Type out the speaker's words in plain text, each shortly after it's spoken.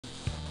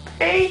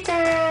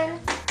Ethan!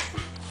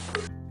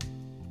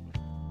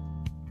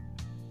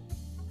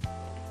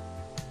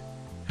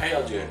 How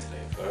y'all doing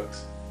today,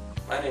 folks?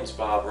 My name's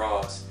Bob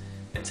Ross,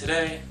 and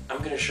today I'm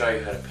going to show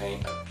you how to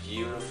paint a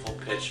beautiful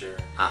picture.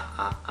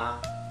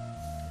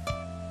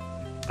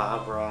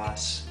 Bob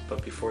Ross,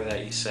 but before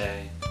that you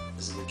say,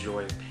 this is the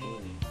joy of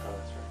painting. Oh,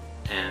 that's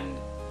right. And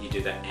you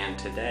do that and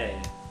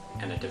today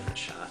in a different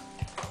shot.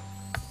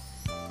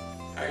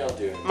 How y'all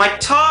doing? My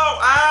toe!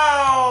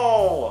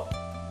 Ow!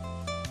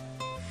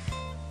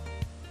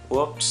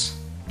 Whoops.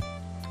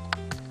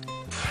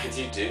 What did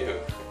you do?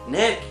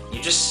 Nick,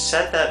 you just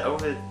said that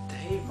over the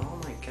tape. Oh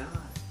my god.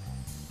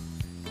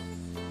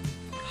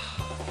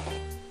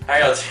 How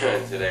y'all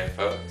doing today,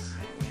 folks?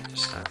 We have to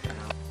stop here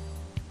now.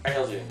 How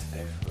y'all doing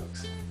today,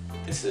 folks?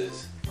 This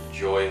is the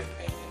joy of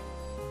painting.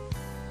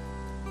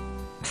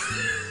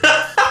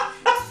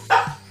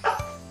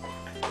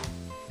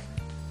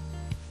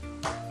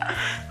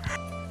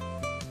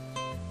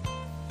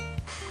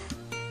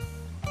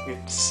 You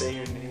have to say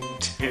your name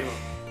too.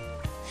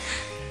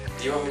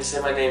 Do you want me to say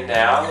my name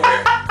now,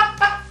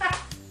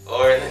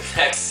 or in the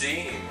next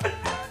scene?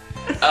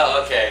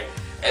 Oh, okay.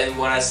 And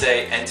when I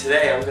say, and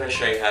today I'm going to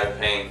show you how to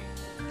paint,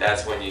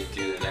 that's when you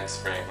do the next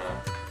frame,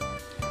 huh?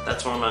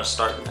 That's when I'm going to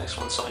start the next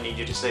one, so I need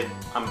you to say,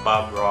 I'm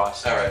Bob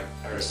Ross. Alright.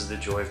 This is the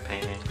joy of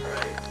painting.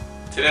 Alright.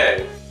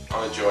 Today,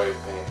 on the joy of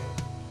painting,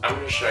 I'm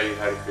going to show you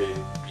how to create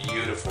a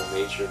beautiful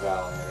nature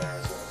valley in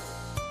Arizona.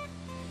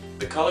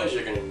 The colors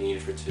you're going to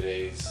need for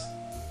today's...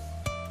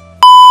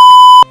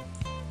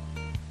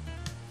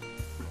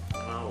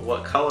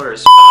 What color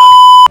is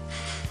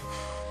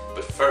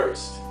But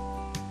first,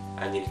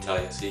 I need to tell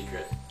you a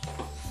secret.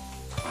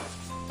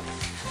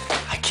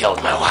 I killed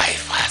my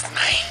wife last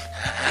night.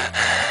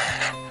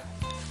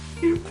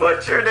 You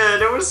butchered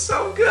it. It was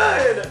so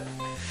good.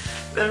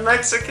 The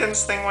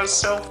Mexicans thing was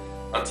so...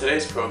 On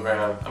today's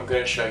program, I'm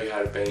going to show you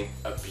how to paint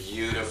a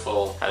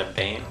beautiful... How to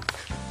paint?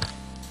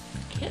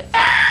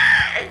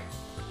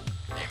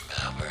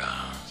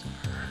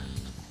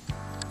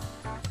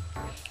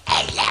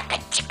 I like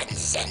a chicken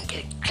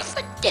sandwich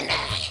for dinner,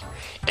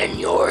 and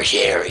your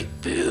hairy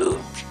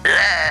boobs.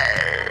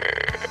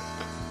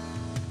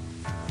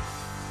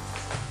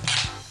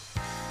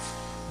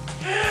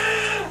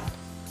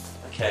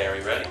 Okay, are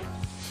we ready?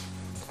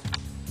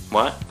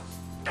 What?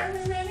 Are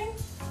we ready?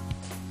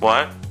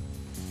 What?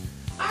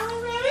 Are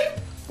we ready?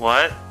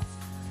 What?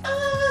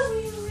 Are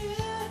we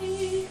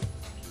ready?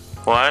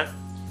 What?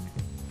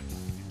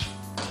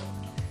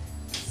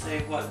 Say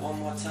what one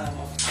more time,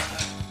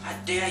 motherfucker. I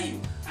dare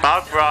you.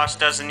 Bob Ross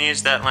doesn't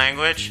use that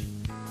language.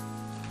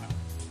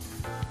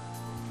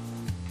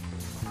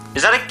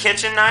 Is that a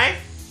kitchen knife?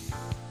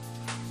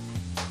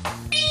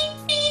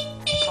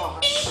 Oh,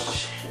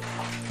 shit.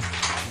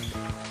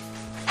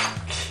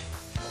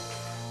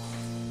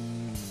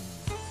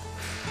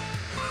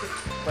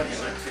 What do you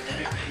want for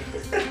dinner?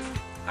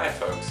 Hi,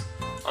 folks.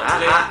 On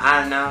today...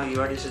 I know, you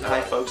already said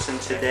hi, folks,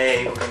 and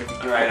today we're going to be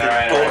doing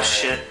Alright,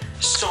 bullshit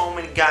so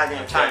many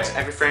goddamn times. Okay.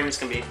 Every frame is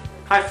going to be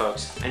hi,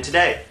 folks, and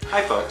today,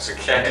 hi, folks,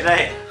 Okay. and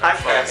today, hi,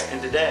 Okay. folks,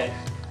 and today.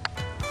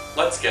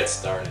 Let's get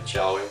started,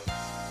 shall we?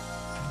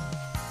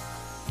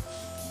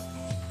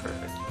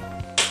 Perfect.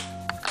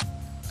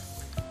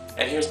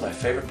 And here's my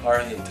favorite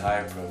part of the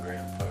entire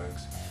program,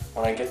 folks.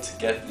 When I get to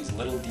get these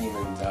little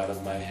demons out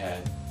of my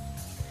head.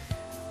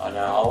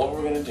 Now, all what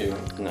we're going to do...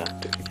 No,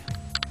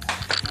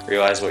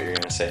 realize what you're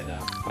going to say,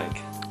 though. Like,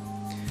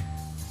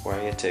 where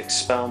I get to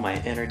expel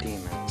my inner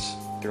demons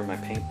through my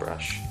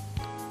paintbrush.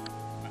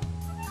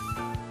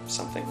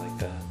 Something like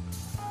that.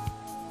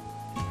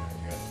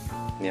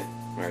 Yep,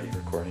 I'm already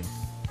recording.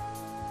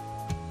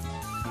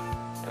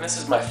 And this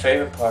is my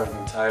favorite part of the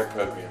entire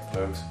program,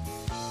 folks.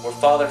 Where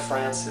Father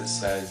Francis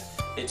says,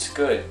 it's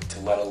good to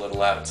let a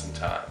little out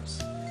sometimes.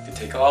 To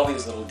take all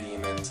these little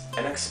demons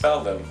and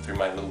expel them through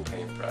my little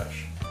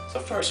paintbrush. So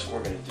first what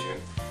we're going to do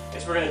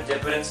is we're going to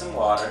dip it in some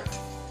water.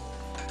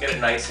 Get it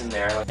nice in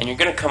there. And you're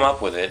going to come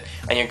up with it,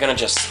 and you're going to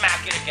just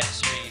smack it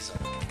against your easel.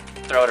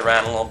 Throw it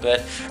around a little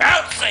bit.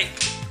 Outside!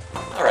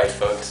 Alright,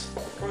 folks.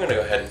 We're going to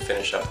go ahead and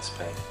finish up this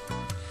painting.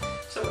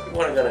 So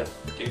what we're going to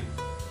do...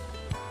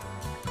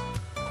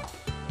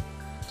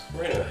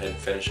 We're going to go ahead and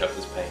finish up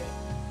this painting.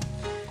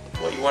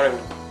 What you want to...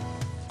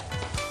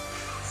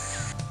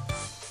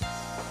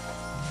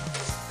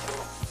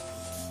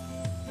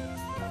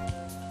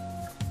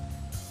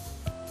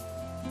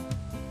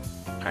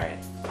 Alright.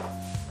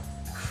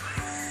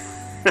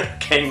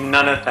 Okay,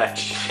 none of that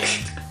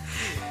shit.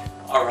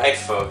 Alright,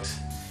 folks.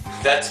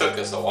 That took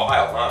us a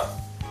while, huh?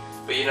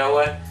 But you know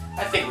what?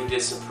 I think we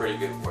did some pretty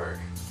good work.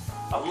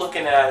 I'm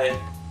looking at it,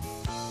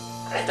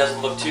 and it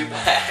doesn't look too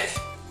bad.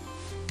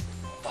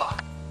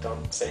 Fuck.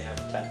 Don't say have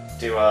a time.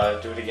 Do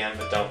it again,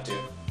 but don't do.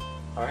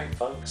 Alright,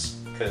 folks.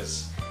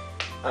 Because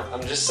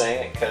I'm just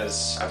saying it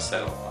because I've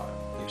said a lot.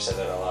 you've said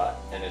it a lot,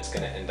 and it's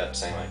gonna end up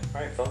saying like,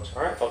 alright, folks,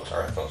 alright, folks,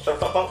 alright, folks, alright,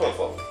 folks, alright,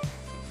 folks.